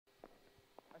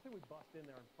should we bust in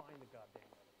there and find the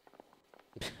goddamn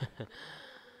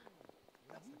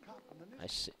That's the cop from the news. I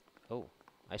say, oh,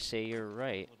 I say you're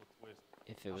right. Little twist.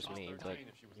 If it was I'll me, start but saying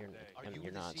if she was you're, today. I mean, you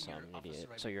you're the not, so I'm senior an idiot.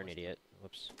 officer I So you're an requested? idiot.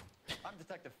 Whoops. I'm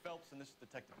Detective Phelps, and this is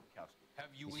Detective Bukowski. Have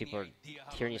you These any people are idea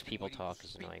how hearing long these I've been people waiting to talk is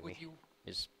speak annoying with me. you?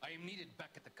 Is I am needed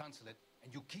back at the consulate,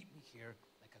 and you keep me here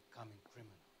like a common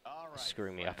criminal. All right,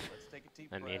 Screwing me friend, up. Let's take a deep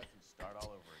I breath mean. and start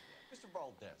all over again. Mr.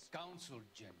 Valdez. Consul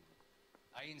General.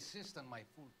 I insist on my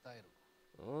full title.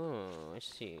 oh, I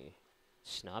see.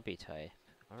 Snobby type.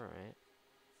 All right.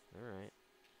 All right.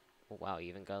 Oh wow, you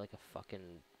even got like a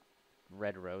fucking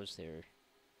red rose there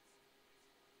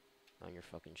on your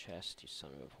fucking chest, you son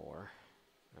of a whore.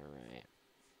 All right.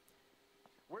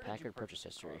 Where did you Packard purchase the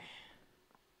history. car?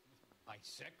 My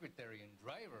secretary and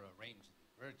driver arranged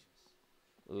the purchase.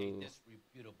 A Ooh.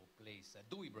 disreputable place,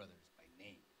 Dewey Brothers by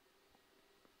name.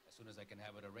 As soon as I can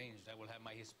have it arranged, I will have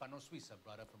my Hispano Suiza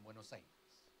brought up from Buenos Aires.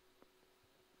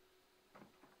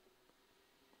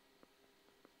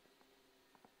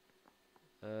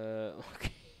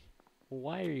 Okay.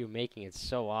 Why are you making it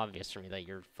so obvious for me that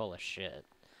you're full of shit?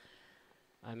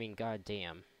 I mean,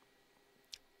 goddamn.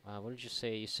 What did you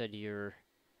say? You said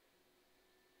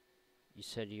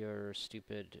your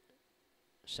stupid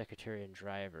secretary and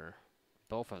driver.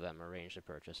 Both of them arranged the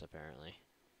purchase, apparently.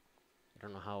 I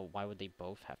don't know how. Why would they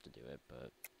both have to do it?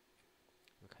 But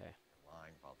okay. You're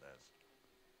lying, Valdez.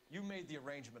 You made the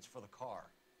arrangements for the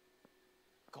car.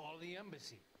 Call the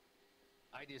embassy.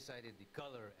 I decided the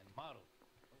color and model,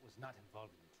 but was not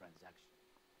involved in the transaction.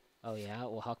 Oh yeah.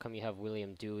 Well, how come you have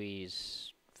William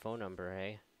Dewey's phone number,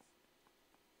 eh?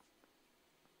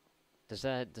 Does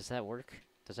that work?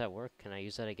 Does that work? Can I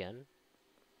use that again?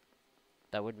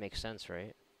 That would make sense,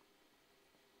 right?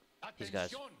 He's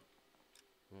got.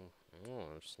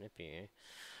 Oh, snippy.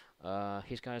 Eh?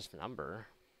 He's got his number.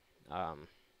 I'm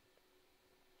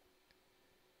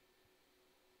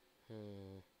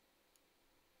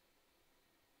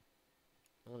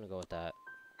gonna go with that.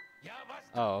 Ya basta.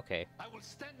 Oh, okay. I will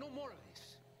stand no more of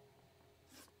this.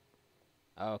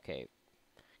 Okay.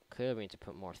 Clearly, we need to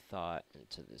put more thought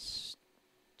into this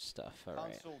stuff. All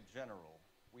right. Consul General,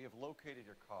 we have located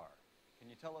your car. Can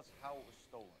you tell us how it was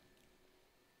stolen?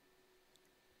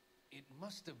 It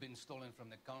must have been stolen from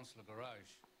the consular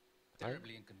garage.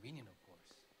 Terribly inconvenient, of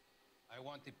course. I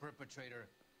want the perpetrator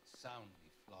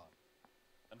soundly flogged.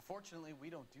 Unfortunately, we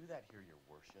don't do that here, your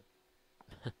worship.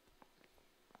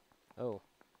 Oh.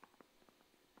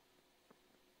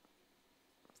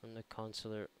 From the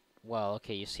consular. Well,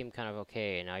 okay, you seem kind of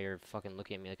okay, and now you're fucking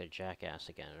looking at me like a jackass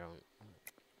again. I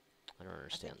don't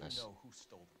understand I think this. you know who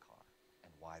stole the car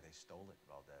and why they stole it,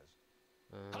 Valdez.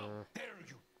 How dare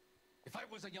you! If I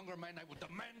was a younger man, I would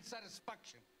demand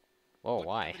satisfaction. Oh, What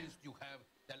why? evidence do you have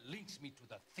that links me to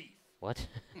the thief? What?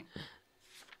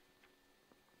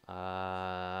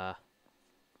 I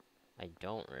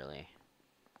don't really.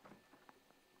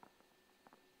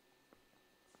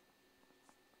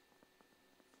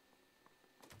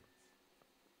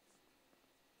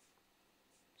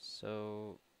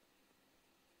 So...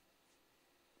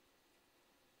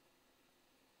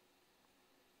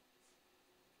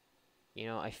 You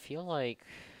know, I feel like...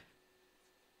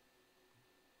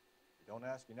 You don't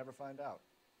ask, you never find out.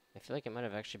 I feel like it might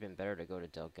have actually been better to go to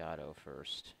Delgado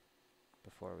first.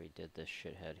 Before we did this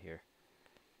shithead here.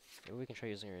 Maybe we can try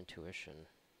using our intuition.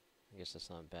 I guess that's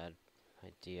not a bad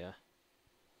idea.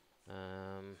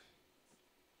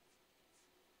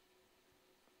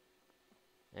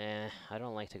 I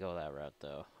don't like to go that route,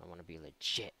 though. I want to be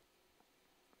legit.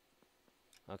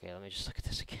 Okay, let me just look at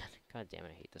this again. God damn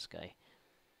it, I hate this guy.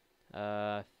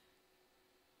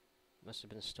 Must have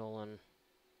been stolen.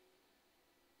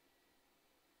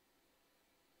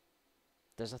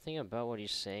 There's nothing about what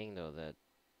he's saying, though, that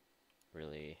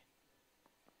really...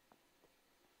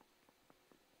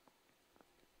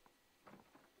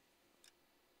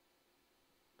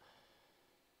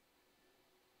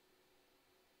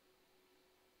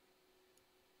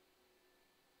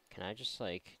 Can I just,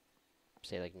 like,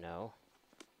 say, like, no?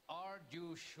 Are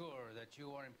you sure that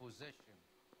you are in possession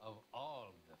of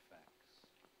all the facts?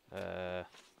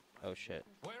 Oh shit.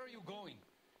 Where are you going?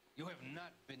 You have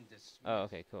not been dismissed. Oh,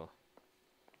 okay, cool.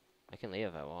 I can leave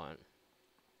if I want.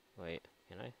 Wait,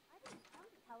 can I?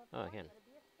 Oh, I can.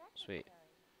 Sweet.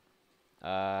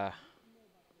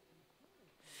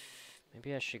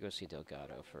 Maybe I should go see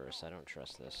Delgado first. I don't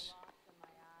trust this.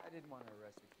 I didn't want to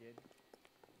arrest the kid,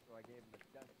 so I gave him a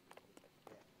dozen.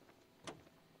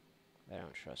 I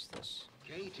don't trust this.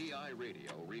 KTI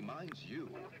Radio reminds you,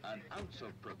 an ounce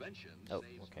of prevention Oh,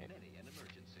 saves okay. many an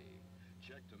emergency.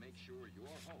 Check to make sure your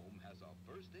home has a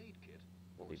first aid kit.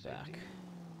 We'll for be back. safety.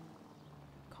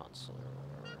 Consular.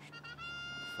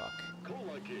 Fuck.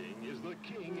 Cola King is the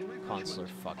king in refreshments. Consular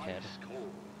fuckhead. Ice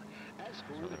cold. Ask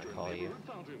for That's what it I'm at gonna your call you. neighborhood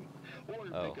fountain. Or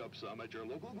Oh. pick up some at your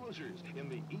local grocers in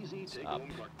the easy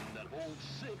take-home carton that holds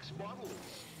 6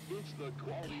 bottles. It's the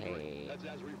quality drink that's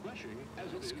as refreshing as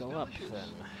it Let's is go up delicious. then.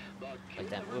 The Like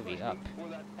that king movie, refreshment Up. for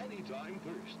that anytime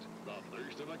thirst. The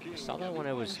thirst of a king. I saw that can when be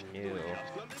I was quenched new. for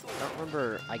just a nickel. I don't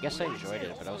remember. I guess I enjoyed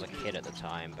it, but I was a kid at the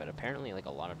time. But apparently, like,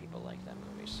 a lot of people like that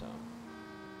movie, so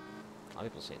a lot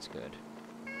of people say it's good.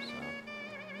 So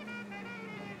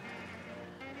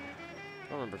I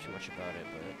don't remember too much about it,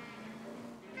 but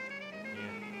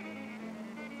yeah.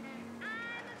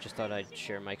 Just thought I'd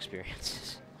share my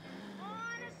experiences.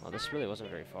 Well, this really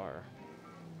wasn't very far.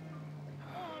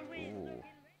 Ooh,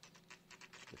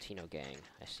 Latino gang.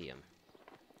 I see him.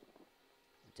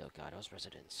 Delgado's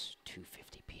residence,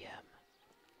 2:50 p.m.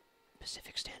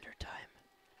 Pacific Standard Time.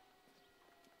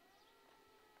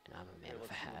 And I'm a man with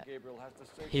a hat. Gabriel has to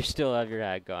say. You still have your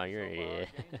hat gone. You're an So far, idiot.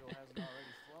 Archangel hasn't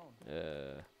already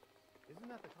flown. Isn't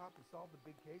that the cop who solved the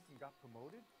big case and got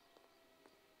promoted?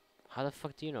 How the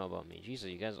fuck do you know about me? Jesus,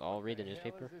 you guys all read the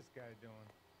newspaper? What is this guy doing?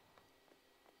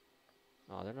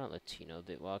 Oh, they're not Latino.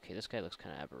 Well, okay, this guy looks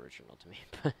kind of aboriginal to me,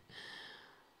 but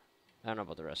I don't know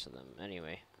about the rest of them.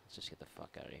 Anyway, let's just get the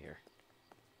fuck out of here.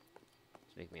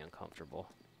 It's making me uncomfortable.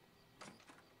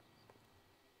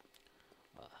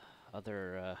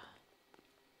 Other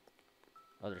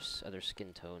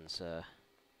skin tones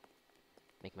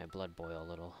make my blood boil a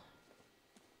little.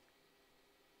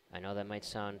 I know that might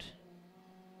sound.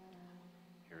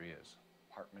 Here he is,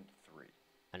 apartment 3.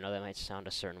 I know that might sound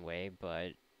a certain way,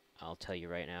 but I'll tell you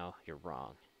right now, you're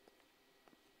wrong.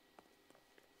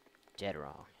 Dead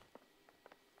wrong.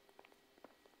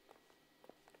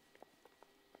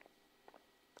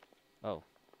 Oh.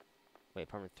 Wait,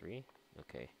 apartment 3?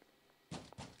 Okay. It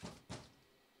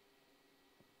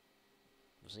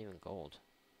wasn't even gold.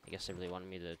 I guess they really wanted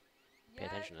me to pay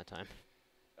attention that time.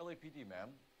 LAPD, ma'am.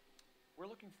 We're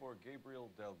looking for Gabriel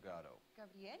Delgado.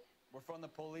 Gabriel? We're from the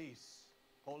police.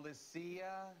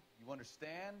 Policia, you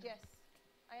understand? Yes,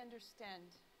 I understand.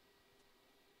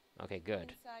 Okay,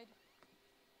 good. Inside.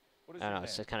 What is I don't your know,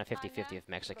 it's name? kind of 50-50 Ana of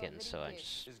Mexicans, so I Rodriguez.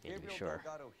 just Is need to be Gabriel sure.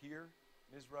 Delgado here,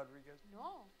 Ms. Rodriguez?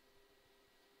 No.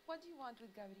 What do you want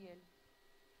with Gabriel?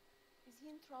 Is he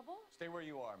in trouble? Stay where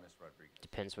you are, Ms. Rodriguez.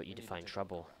 Depends what you We need to define take a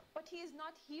trouble. look around. But he is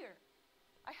not here.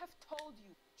 I have told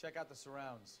you. Check out the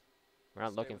surrounds. We're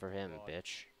not Stay looking with for the him, broad.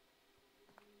 bitch.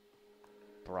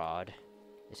 Broad.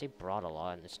 They say broad a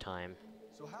lot in this time.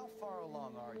 So how far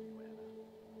along are you, Anna?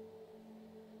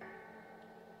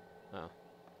 Oh.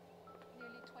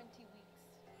 Nearly 20 weeks.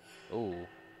 Ooh.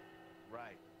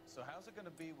 Right. So how's it gonna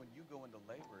be when you go into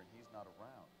labor and he's not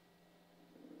around?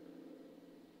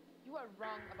 You are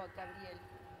wrong about Gabriel.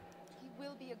 He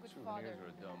will be a good father. Souvenirs are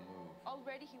a dumb move.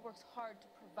 Already he works hard to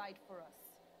provide for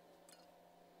us.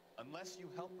 Unless you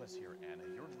help us here, Anna,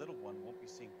 your little one won't be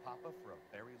seeing Papa for a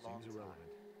very long Seems time.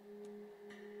 irrelevant.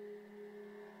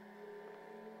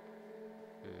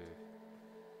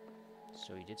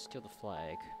 So he did steal the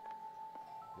flag.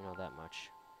 We know that much.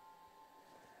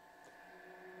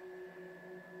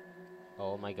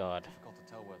 Oh my god. Difficult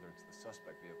to tell whether it's the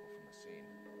suspect vehicle from the scene.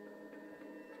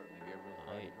 Certainly Gabriel's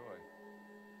pride Right. and joy.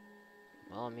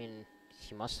 Well, I mean,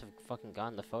 he must have fucking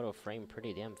gotten the photo frame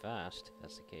pretty damn fast, if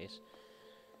that's the case.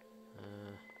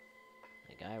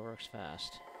 The guy works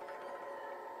fast.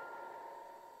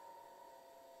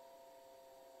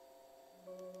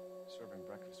 Serving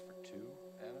breakfast for 2,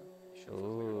 Anna? You should have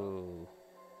cleared up. Ooh.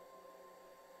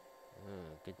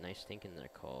 Good, nice thinking there,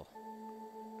 Cole.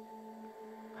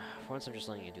 For once, I'm just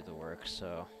letting you do the work,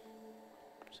 so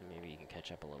maybe you can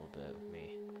catch up a little bit with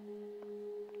me.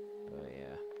 But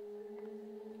yeah.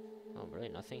 Oh, really?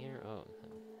 Nothing here? Oh,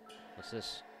 what's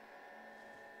this?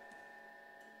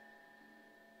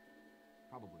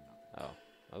 Probably nothing.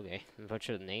 Oh, okay. A bunch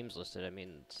of names listed. I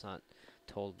mean, it's not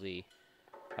totally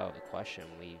out of the question.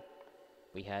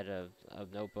 We had a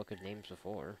notebook of names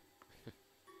before. I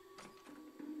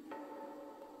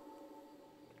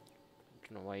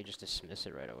don't know why you just dismiss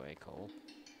it right away, Cole.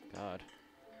 God.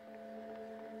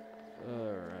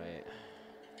 Alright.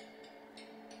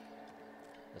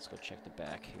 Let's go check the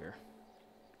back here.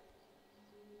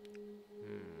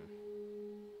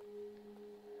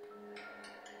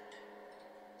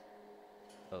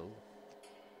 Oh.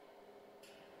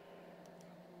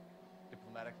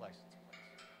 Diplomatic license plates.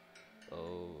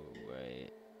 Oh,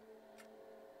 right.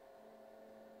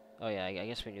 Oh yeah, I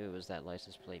guess we knew it was that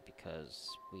license plate because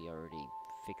we already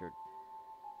figured...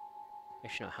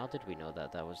 Actually, no, how did we know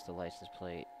that that was the license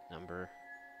plate number?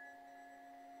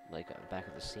 Like, back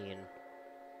of the scene.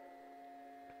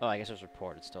 Oh, I guess it was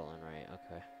reported stolen, right?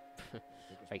 Okay.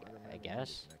 I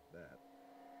guess. That.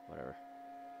 Whatever.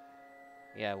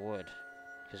 Yeah, I would.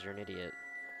 Because you're an idiot.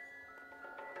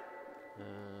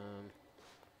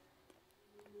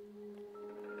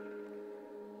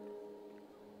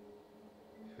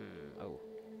 Oh.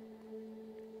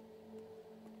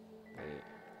 Wait.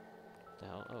 What the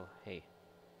hell? Oh, hey.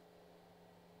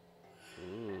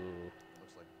 Ooh.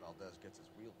 Looks like Valdez gets his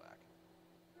wheel back.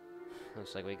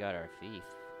 Looks like we got our thief.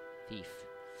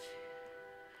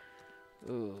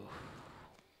 Ooh.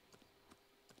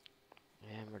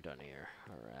 And we're done here.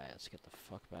 Alright, let's get the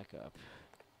fuck back up.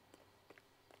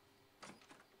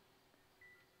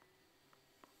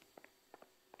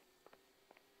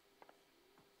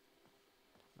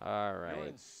 You're Alright,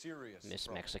 in serious Miss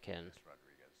trouble, Mexican. Miss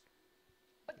Rodriguez.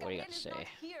 But What do you Gabriel got to is say? not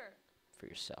here. For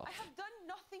yourself. I have done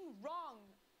nothing wrong.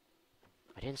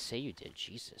 I didn't say you did,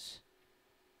 Jesus.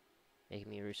 Making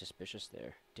me very suspicious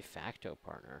there. De facto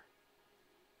partner.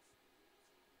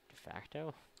 De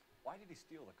facto? Why did he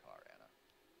steal the car, Anna?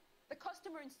 The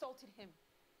customer insulted him.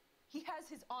 He has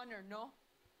his honor, no?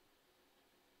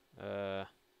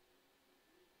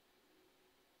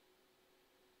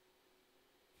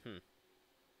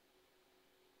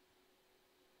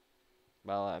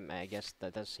 Well, I guess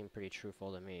that does seem pretty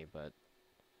truthful to me, but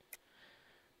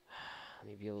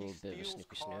maybe a little bit of a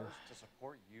snippy snoo. Cars to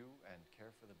support you and care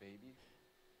for the baby?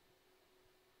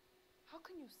 How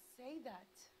can you say that?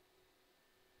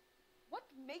 What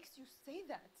makes you say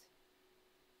that?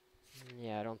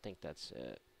 Yeah, I don't think that's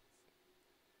it.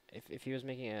 If he was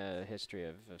making a history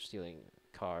of stealing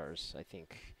cars, I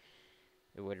think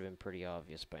it would have been pretty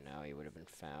obvious by now. He would have been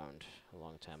found a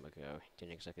long time ago. He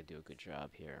didn't exactly do a good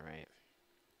job here, right?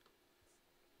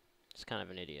 He's kind of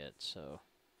an idiot, so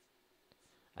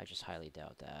I just highly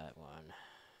doubt that one.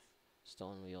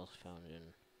 Stolen wheels found in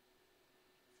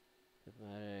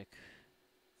Diplomatic.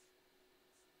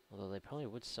 Although they probably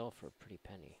would sell for a pretty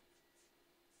penny.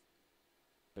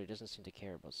 But he doesn't seem to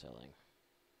care about selling.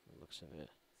 From the looks of it.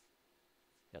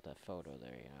 Got that photo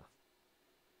there, you know.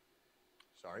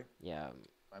 Sorry? Yeah,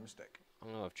 My mistake. I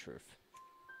don't know of truth.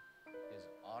 His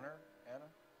honor, Anna?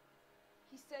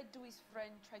 He said Dewey's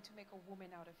friend tried to make a woman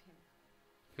out of him.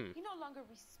 He no longer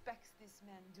respects this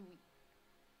man, Dewey.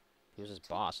 He was his Took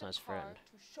boss, the not his car friend.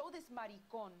 To show this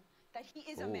maricon that he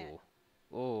is a man.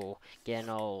 Ooh, getting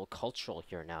all cultural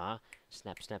here now.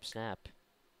 Snap, snap, snap.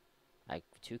 I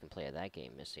too can play at that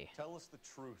game, Missy. Tell us the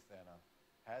truth, Anna.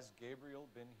 Has Gabriel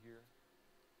been here?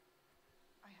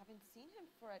 I haven't seen him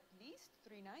for at least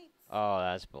 3 nights. Oh,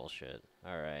 that's bullshit.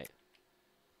 Alright.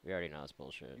 We already know it's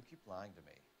bullshit. You keep lying to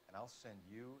me, and I'll send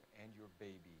you and your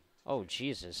baby to Oh, jail.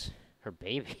 Jesus. Her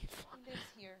baby. He lives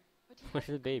here, but he What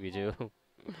did the hasn't come baby do? home.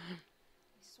 I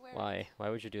swear. Why? Why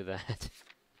would you do that?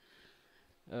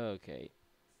 Okay.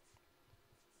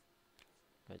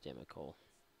 God damn it, Cole.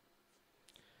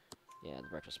 Yeah, the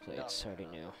breakfast plates. Already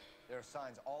knew. There are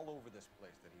signs all over this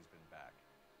place that he's been back.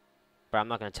 But I'm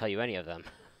not gonna tell you any of them.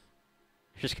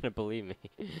 You're just gonna believe me.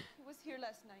 He was here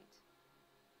last night.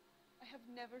 I have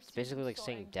never It's seen basically him like so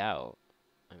saying angry. doubt.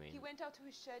 I mean, He went out to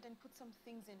his shed and put some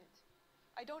things in it.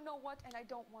 I don't know what, and I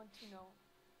don't want to know.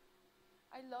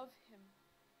 I love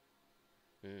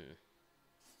him.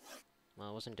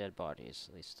 Well, it wasn't dead bodies.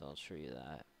 At least I'll show you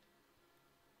that.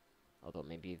 Although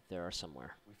maybe there are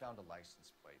somewhere. We found a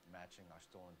license plate matching our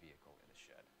stolen vehicle in the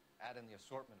shed. Add in the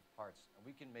assortment of parts, and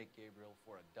we can make Gabriel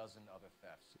for a dozen other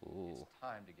thefts. Ooh. It's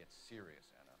time to get serious,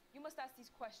 Anna. You must ask these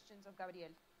questions of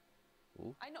Gabriel.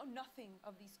 Ooh. I know nothing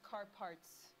of these car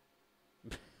parts.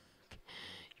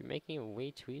 You're making it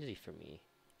way too easy for me,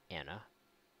 Anna.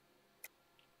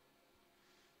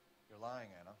 You're lying,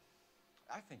 Anna.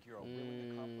 I think you're a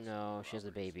willing accomplice. No, she has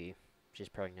a baby. She's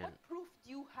pregnant. What proof do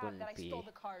you have that I Wouldn't stole be.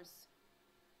 the cars?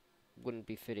 Wouldn't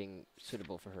be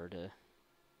suitable for her to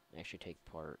actually take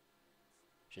part.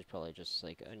 She's probably just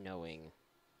like a knowing.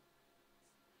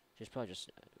 She's probably just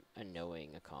a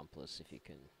knowing accomplice, if you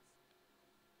can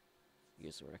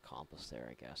use the word accomplice there,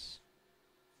 I guess.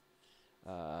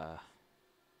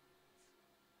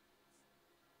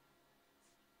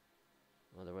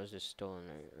 Well, there was this stolen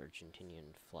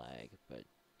Argentinian flag, but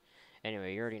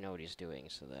anyway, you already know what he's doing,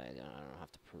 so that I don't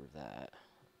have to prove that.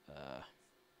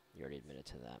 You already admitted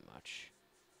to that much.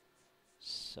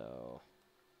 So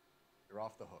You're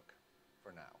off the hook,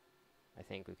 for now. I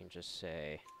think we can just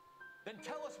say, Then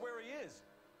tell us where he is.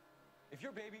 If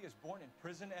your baby is born in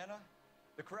prison, Anna,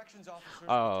 the corrections officers...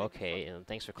 oh, will take okay, you and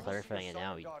thanks for from- clarifying it You'll see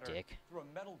now, your you son or daughter dick. through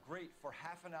a metal grate for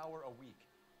half an hour a week.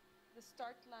 The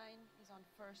start line is on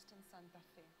 1st and Santa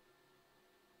Fe.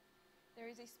 There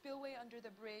is a spillway under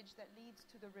the bridge that leads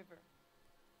to the river.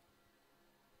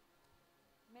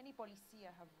 Many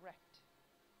policia have wrecked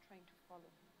trying to follow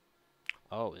him.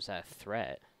 Oh, is that a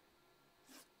threat?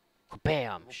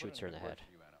 Bam! We'll Shoots put her in in the a good head. word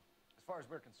for you, Anna. As far as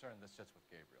we're concerned, this sits with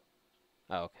Gabriel.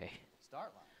 Oh, okay.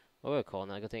 Start line. Well, we're cool.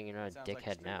 Now, good thing you're not a Sounds like a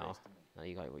dickhead street now. race to me. Now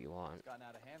you got what you want. It's gotten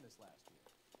out of hand this last year.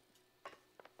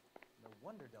 No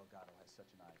wonder Delgado has such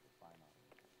an eye for fine art.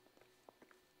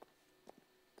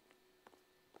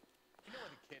 You know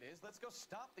where the kid is. Let's go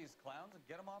stop these clowns and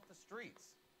get them off the streets.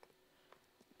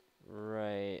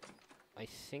 Right. I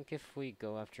think if we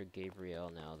go after Gabriel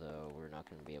now, though, we're not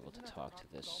going to be able to Isn't that talk the to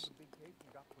cop who solved this. the big case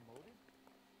and got promoted?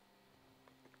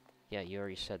 Yeah, you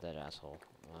already said that, asshole.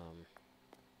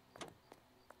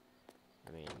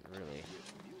 I mean, really.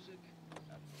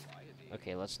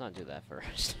 Okay, let's not do that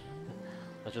first.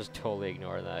 Let's just totally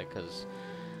ignore that, because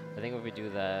I think if we do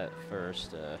that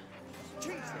first,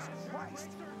 Jesus Christ!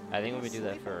 I think when we do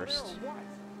that Sleep over there first, or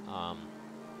what?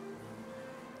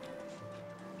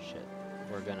 shit,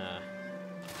 we're gonna,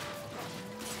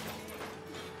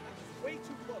 Way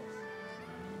too close.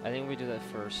 I think if we do that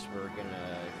first, we're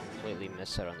gonna completely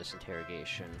miss out on this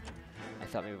interrogation. I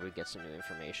thought maybe we'd get some new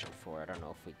information for it. I don't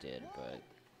know if we did, but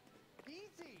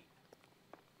Easy.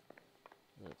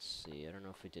 let's see. I don't know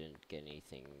if we didn't get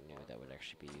anything new that would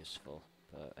actually be useful,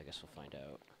 but I guess we'll find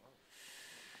out.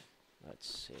 Let's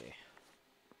see.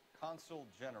 Consul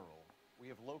General, we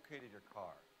have located your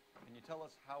car. Can you tell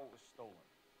us how it was stolen?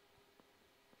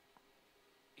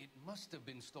 It must have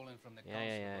been stolen from the Yeah, Consul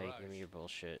yeah, yeah. garage. Give me your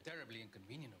bullshit. Terribly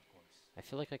inconvenient, of course. I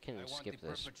feel like I can I want skip the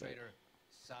this, but perpetrator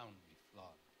soundly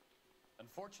flogged.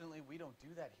 Unfortunately, we don't do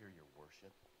that here, your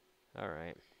worship. all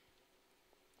right.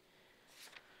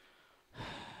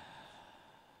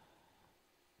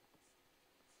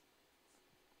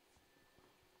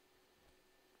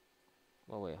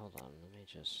 Well, wait, hold on. Let me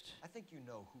just. I think you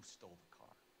know who stole the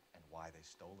car and why they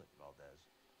stole it, Valdez.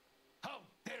 How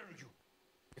dare you!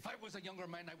 If I was a younger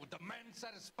man, I would demand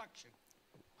satisfaction.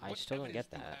 I What still don't get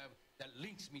evidence do you that. have that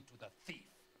links me to the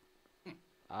thief?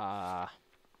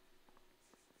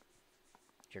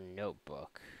 Your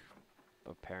notebook.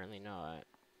 Apparently not.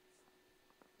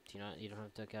 Do you not? You don't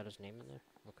have Delgado's name in there?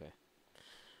 Okay.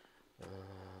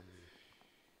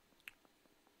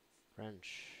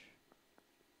 Wrench.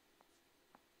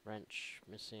 Wrench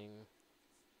missing.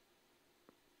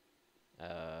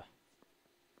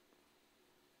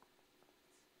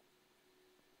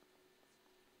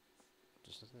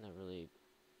 Just nothing that really.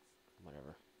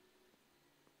 Whatever.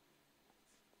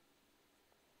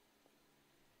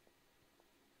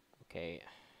 Okay.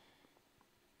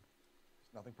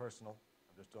 It's nothing personal.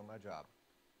 I'm just doing my job.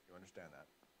 You understand that?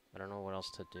 I don't know what else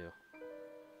to do.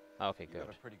 Okay, You good. have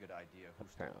a pretty good idea who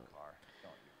stole Apparently. the car,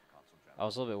 don't you, Consul General? I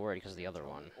was a little bit worried because of the other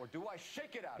one. Or do I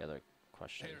shake it out? The other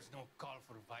question. There's no call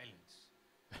for violence.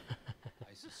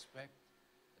 I suspect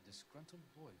a disgruntled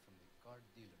boy from the car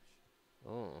dealership.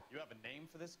 Oh, You have a name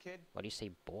for this kid? why do you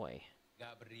say boy?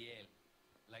 Gabriel,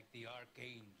 like the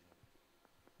archangel.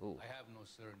 Ooh, I have no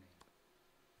surname.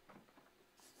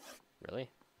 really?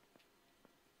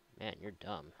 Man, you're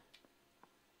dumb.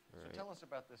 So Alright. tell us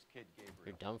about this kid, Gabriel.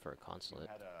 You're dumb for a You consulate.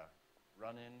 had a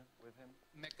run-in with him?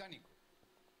 Mecánico,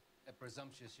 a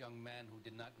presumptuous young man who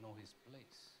did not know his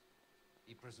place.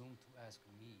 He presumed to ask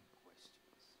me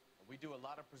questions. We do a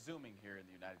lot of presuming here in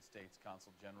the United States,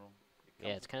 Consul General.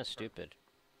 Yeah, it's kind of stupid.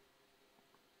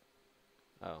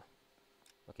 Oh.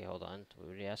 Okay, hold on. What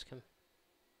did he ask him?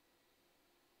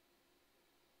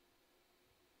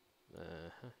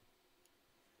 Uh-huh.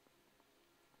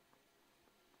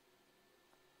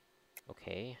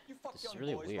 Okay. You fuck This is young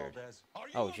really boys, weird. Valdez. Are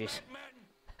you Oh, a jeez.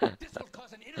 madman? This will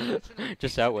cause an international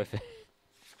Just out with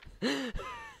it.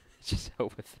 Just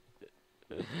out with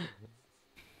it.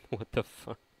 What the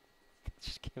fuck? It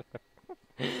just came out.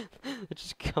 It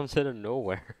just comes out of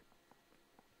nowhere.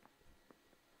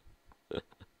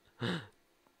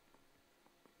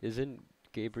 Isn't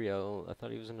Gabriel? I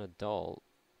thought he was an adult.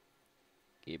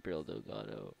 Gabriel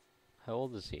Delgado. How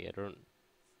old is he? I don't.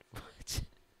 What?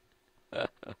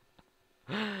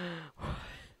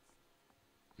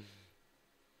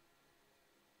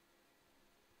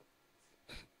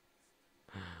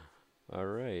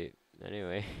 Alright.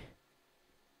 Anyway.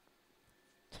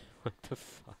 What the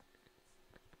fuck?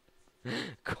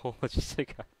 Cole just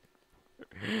like.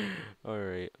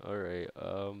 Alright, alright.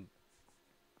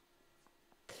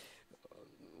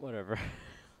 Whatever.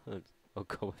 I'll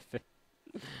go with it.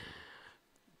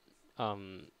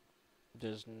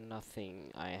 There's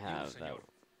nothing I have that. senor.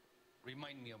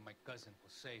 Remind me of my cousin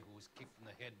Jose, who was kicked in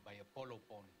the head by a polo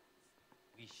pony.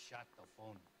 We shot the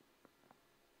pony.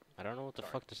 I don't know what the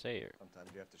Sorry. fuck to say here. Sometimes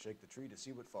you have to shake the tree to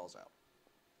see what falls out.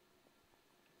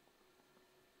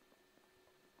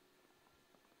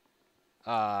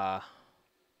 So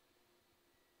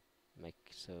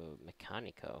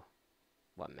Mecanico.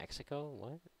 What, Mexico?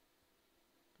 What?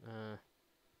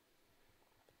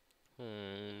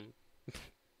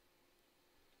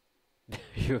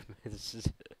 This is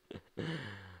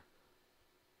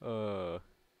I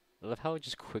love how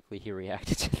just quickly he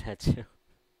reacted to that too.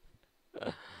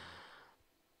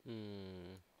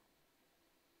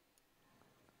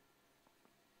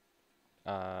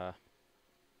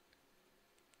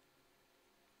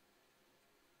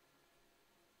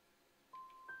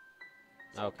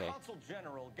 So Okay. Consul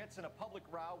General gets in a public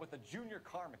row with a junior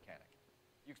car mechanic.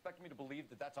 You expect me to believe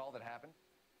that that's all that happened?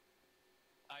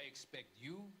 I expect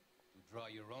you to draw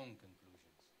your own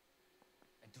conclusions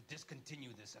and to discontinue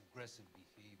this aggressive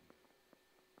behavior.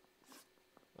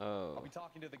 Oh. I'll be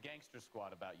talking to the gangster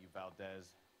squad about you,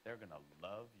 Valdez. They're gonna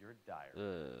love your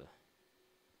diary.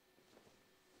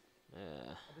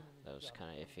 That was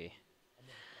kind of iffy.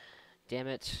 Damn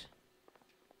it.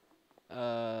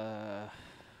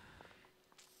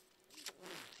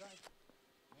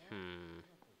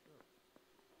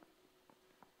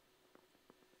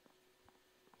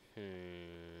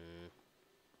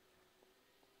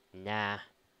 Nah.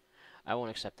 I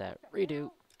won't accept that.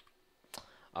 Redo.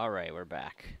 Alright, we're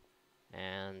back.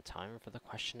 And time for the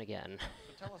question again.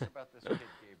 So tell us about this kid,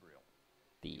 Gabriel.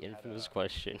 The You had infamous a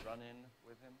question. Run-in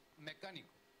with him? Mecanico.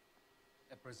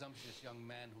 A presumptuous young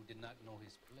man who did not know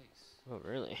his place. Oh,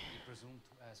 really? He presumed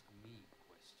to ask me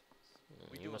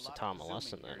questions. We You do must a have lot taught of him a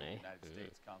lesson presuming then, here eh? in the United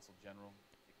States, Consul General.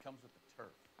 It comes with the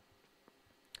turf.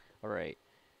 Alright.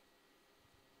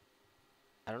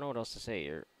 I don't know what else to say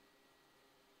here.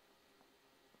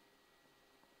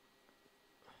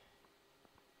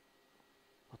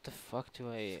 What the fuck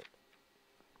do I...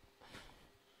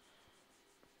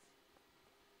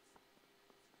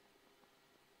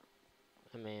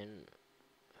 I mean...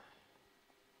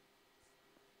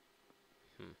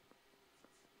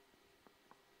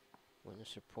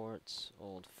 Witness reports,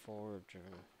 old forward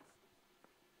driven.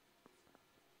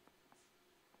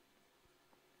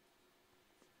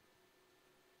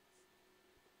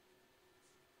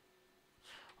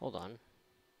 Hold on.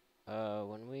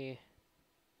 When we...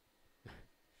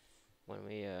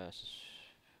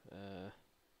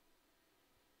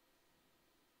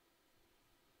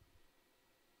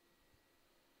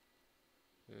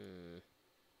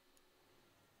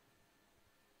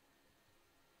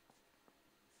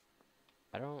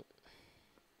 I don't...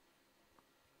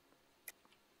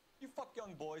 You fuck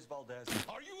young boys, Valdez.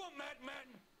 Are you a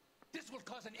madman? This will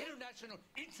cause an international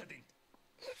incident.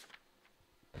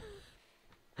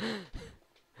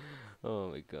 Oh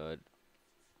my god.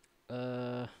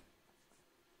 Let's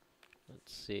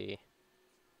see.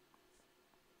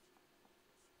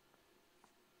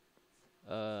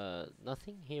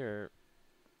 Nothing here.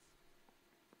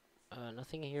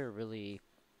 Nothing here really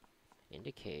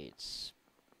indicates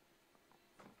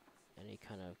any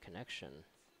kind of connection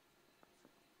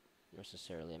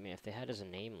necessarily. I mean, if they had his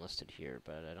name listed here,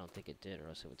 but I don't think it did, or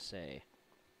else it would say.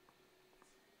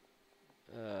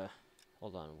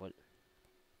 Hold on, what?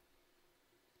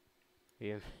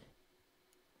 Yeah.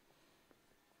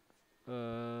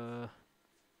 Ah,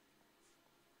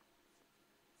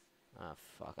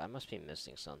 fuck, I must be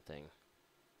missing something.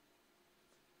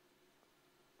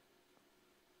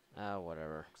 Ah,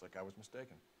 whatever. Looks like I was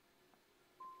mistaken.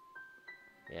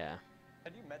 Yeah.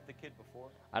 Had you met the kid before?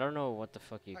 I don't know what the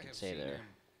fuck you I could have say seen there. him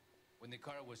when the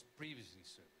car was previously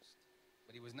serviced,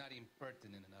 but he was not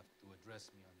impertinent enough to address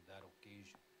me on that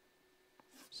occasion.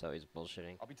 So he's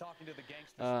bullshitting. I'll be talking to the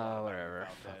gangster squad about you, Whatever.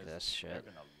 Fuck Valdez. this shit. They're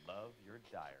gonna love your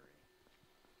diary.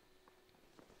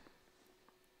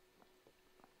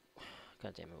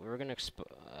 God damn it, we were gonna to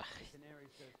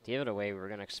give it away, we were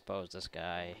gonna expose this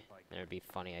guy, and it'd be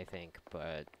funny, I think,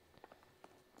 but,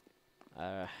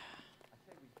 I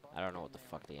don't know what the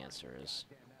fuck the answer is.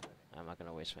 I'm not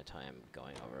gonna waste my time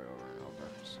going over it over and over,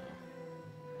 so.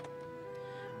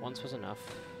 Once was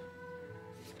enough.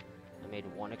 I made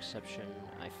one exception,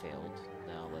 I failed.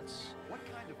 Now let's What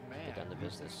kind of man get down to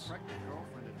leaves his business. pregnant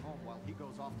girlfriend at home while he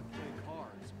goes off to play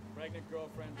cards? Pregnant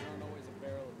girlfriends aren't always a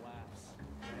barrel of laughs.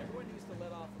 Everyone needs to let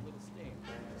off a little steam.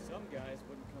 Some guys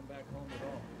wouldn't come back home at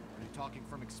all. Are you talking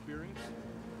from experience?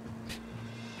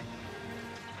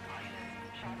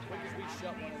 Quick as we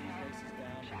shut one of these races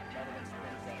down, another one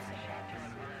springs up somewhere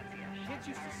else.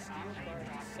 Kids used to steal cars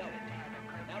to sell them.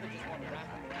 Now they just want to wrap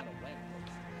them around a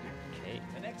lamppost. Okay.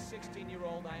 The next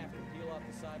 16-year-old I have to peel off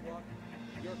the sidewalk,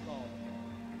 you're calling.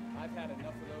 I've had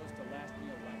enough of those to last me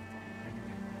a lifetime.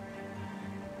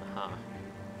 Uh-huh.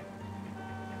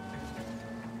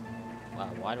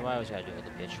 Why do I always gotta do all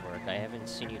the bitch work? I haven't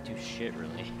seen you do shit,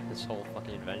 really, this whole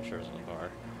fucking adventure so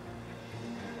far.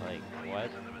 Like,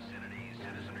 what?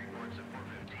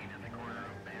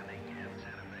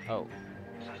 Oh.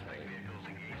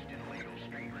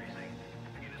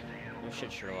 No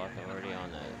shit, Sherlock. I'm already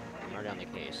on the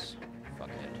case.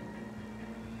 Fuckhead.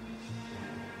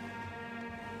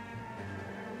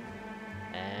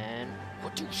 And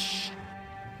whoosh.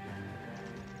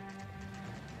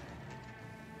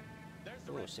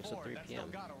 Ooh, 6:03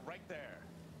 p.m. Right there.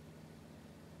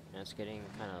 And it's getting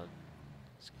kind of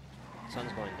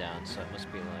sun's going down, so it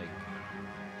must be like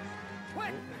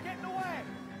Quick! They're getting away!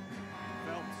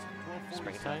 Phelps, 1247.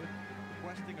 springtime.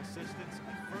 Requesting assistance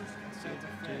at First and Santa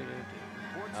Fe.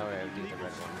 Reports Oh, of right, an do the illegal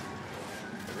red one.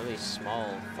 The really small,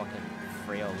 fucking,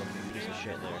 frail looking piece of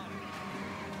shit there.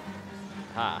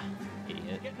 Ha!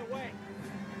 Idiot. Getting away!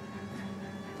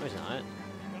 No, he's not.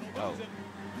 Oh.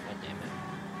 God damn it.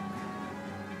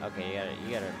 Okay,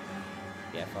 you gotta...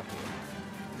 Yeah, fuck you.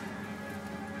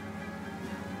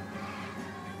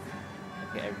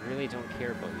 Okay, I really don't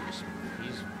care about you. Just,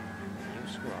 please, can you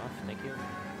screw off? Thank you.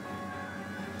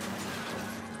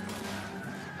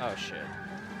 Oh, shit.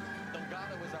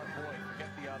 Delgado is our boy. Forget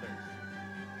the others.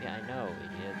 Yeah, I know,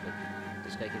 idiot, but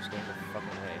this guy keeps getting the fucking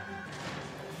way.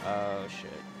 Oh,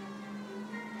 shit.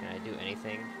 Can I do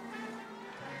anything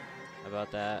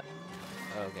about that?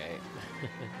 Okay.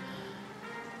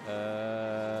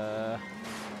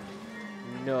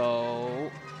 No.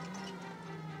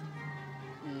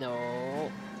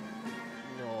 No.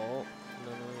 No.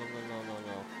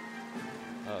 No.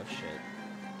 Oh, shit.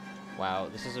 Wow,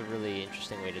 this is a really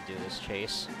interesting way to do this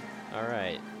chase.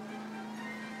 Alright.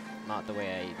 Not the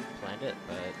way I planned it,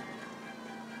 but...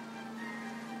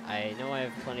 I know I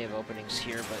have plenty of openings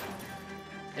here, but...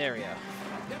 There we go.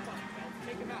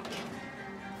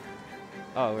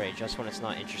 Oh, right, just when it's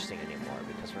not interesting anymore,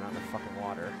 because we're not in the fucking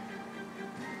water.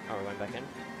 Oh, we went back in?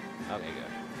 Okay,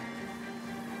 good.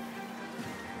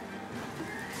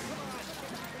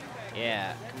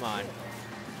 Yeah, come on.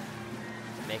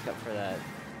 Make up for that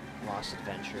lost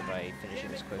adventure by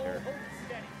finishing this quicker. Oh,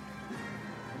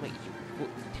 wait,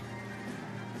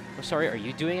 I'm sorry, are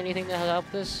you doing anything to help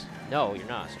this? No, you're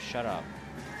not, so shut up.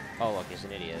 Oh, look, he's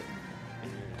an idiot.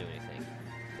 And you didn't do anything.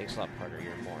 Thanks a lot, partner,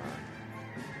 you're a moron.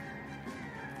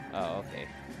 Oh, okay.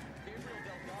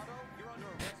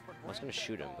 I was gonna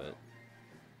shoot him, but...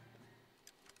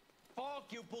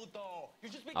 Fuck you, puto! You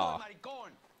just been Aw. going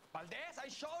maricon! Valdez, I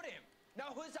showed him!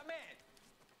 Now who's a man?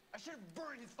 I should have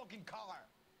burned his fucking car!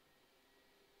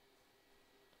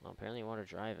 Well, apparently you want to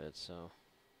drive it, so...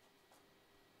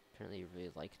 Apparently you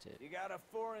really liked it. You got a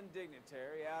foreign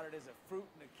dignitary outed as a fruit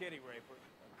and a kitty raper,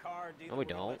 a car dealer No, we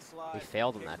with a don't. slide We and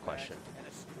failed in that kickback, question. and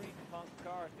a street punk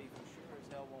car thief who sure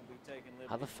as hell won't be taking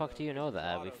How the liberties fuck with do you know his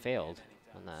that? We autos failed again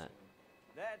on anytime that. soon.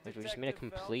 That Like, we just made a Detective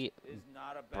Phelps complete is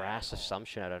not a bad brass haunt.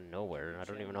 assumption out of nowhere. I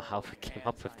don't even know how we came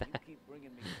up with You that. keep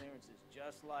bringing me clearances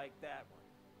just like that one.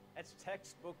 That's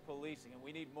textbook policing, and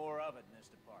we need more of it in this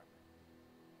department.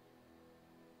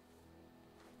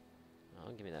 Oh,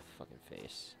 don't give me that fucking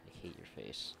face. I hate your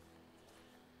face.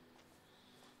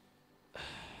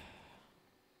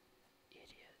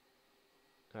 Idiot.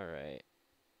 Alright.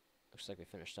 Looks like we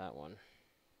finished that one.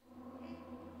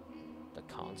 The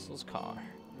Consul's car.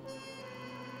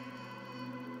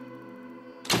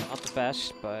 Not the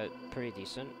best, but pretty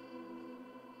decent.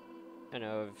 I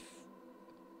know I've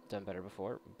done better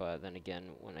before, but then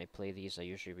again, when I play these, I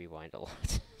usually rewind a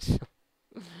lot.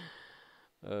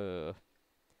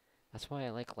 That's why I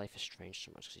like Life is Strange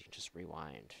so much, because you can just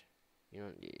rewind. You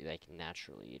don't, like,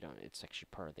 naturally, you don't, it's actually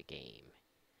part of the game.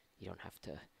 You don't have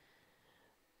to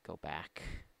go back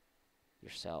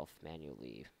yourself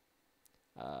manually,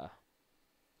 by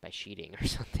cheating or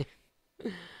something.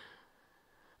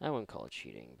 I wouldn't call it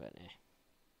cheating, but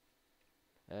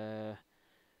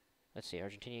let's see,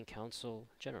 Argentinian Consul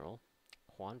General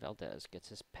Juan Valdez gets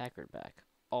his Packard back,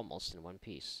 almost in one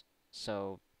piece.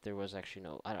 So, there was actually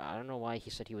no... I don't know why he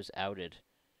said he was outed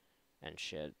and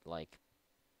shit. Like,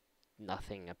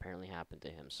 nothing apparently happened to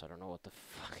him, so I don't know what the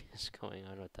fuck is going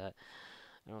on with that.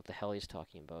 I don't know what the hell he's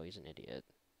talking about. He's an idiot.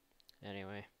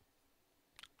 Anyway.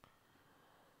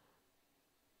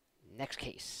 Next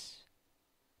case.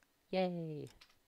 Yay!